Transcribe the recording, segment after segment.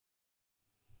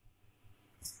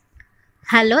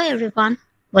Hello everyone,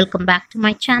 welcome back to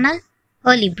my channel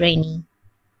Early Brainy.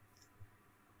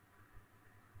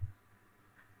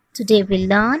 Today we'll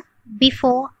learn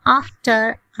before,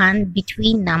 after and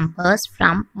between numbers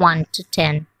from 1 to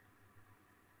 10.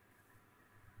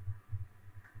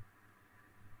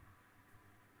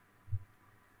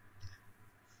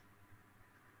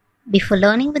 Before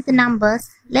learning with the numbers,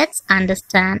 let's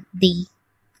understand the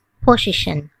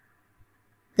position.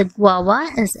 The guava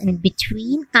is in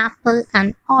between apple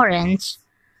and orange.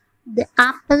 The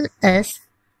apple is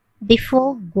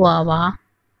before guava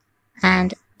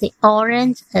and the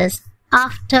orange is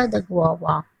after the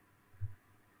guava.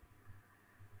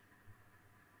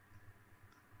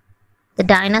 The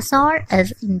dinosaur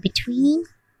is in between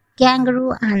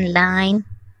kangaroo and lion.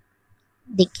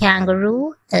 The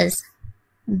kangaroo is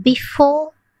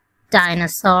before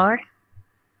dinosaur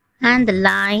and the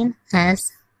lion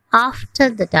is after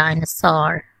the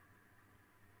dinosaur.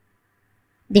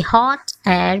 The hot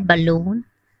air balloon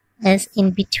is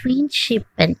in between ship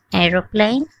and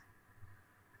aeroplane.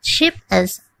 Ship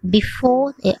is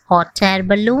before the hot air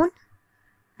balloon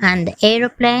and the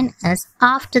aeroplane is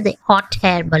after the hot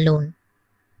air balloon.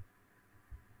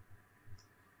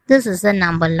 This is the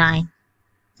number line.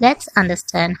 Let's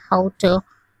understand how to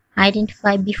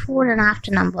identify before and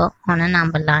after number on a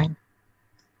number line.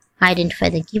 Identify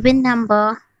the given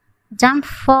number, jump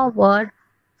forward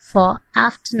for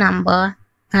after number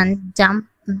and jump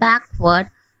backward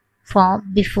for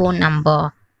before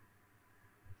number.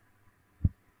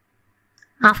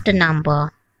 After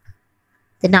number.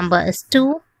 The number is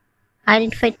 2.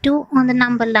 Identify 2 on the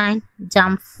number line,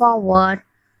 jump forward.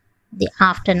 The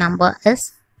after number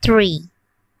is 3.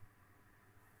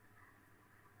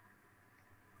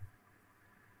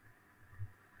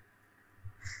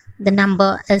 The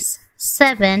number is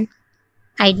 7.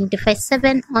 Identify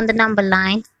 7 on the number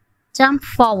line, jump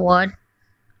forward.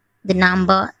 The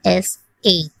number is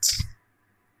 8.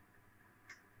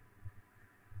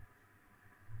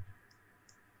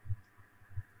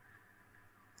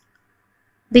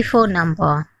 Before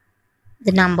number.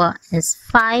 The number is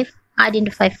 5.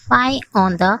 Identify 5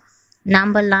 on the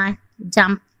number line,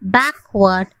 jump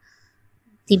backward.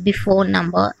 The before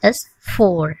number is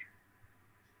 4.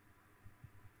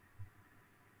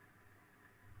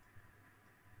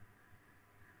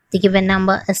 The given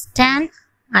number is 10.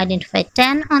 Identify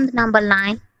 10 on the number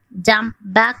line, jump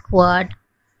backward.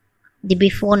 The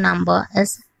before number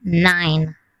is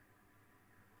 9.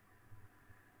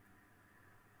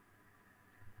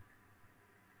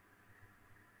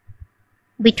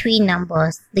 Between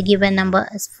numbers. The given number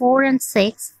is 4 and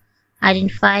 6.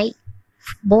 Identify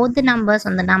both the numbers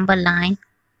on the number line.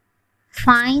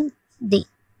 Find the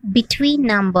between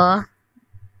number.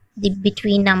 The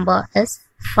between number is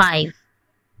 5.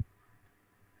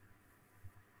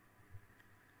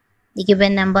 The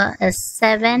given number is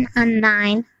 7 and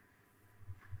 9.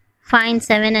 Find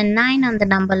 7 and 9 on the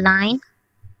number line.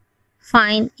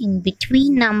 Find in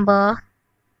between number.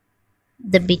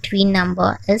 The between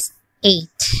number is 8.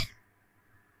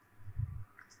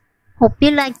 Hope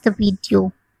you liked the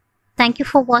video. Thank you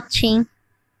for watching.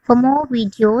 For more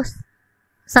videos,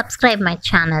 subscribe my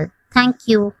channel. Thank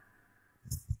you.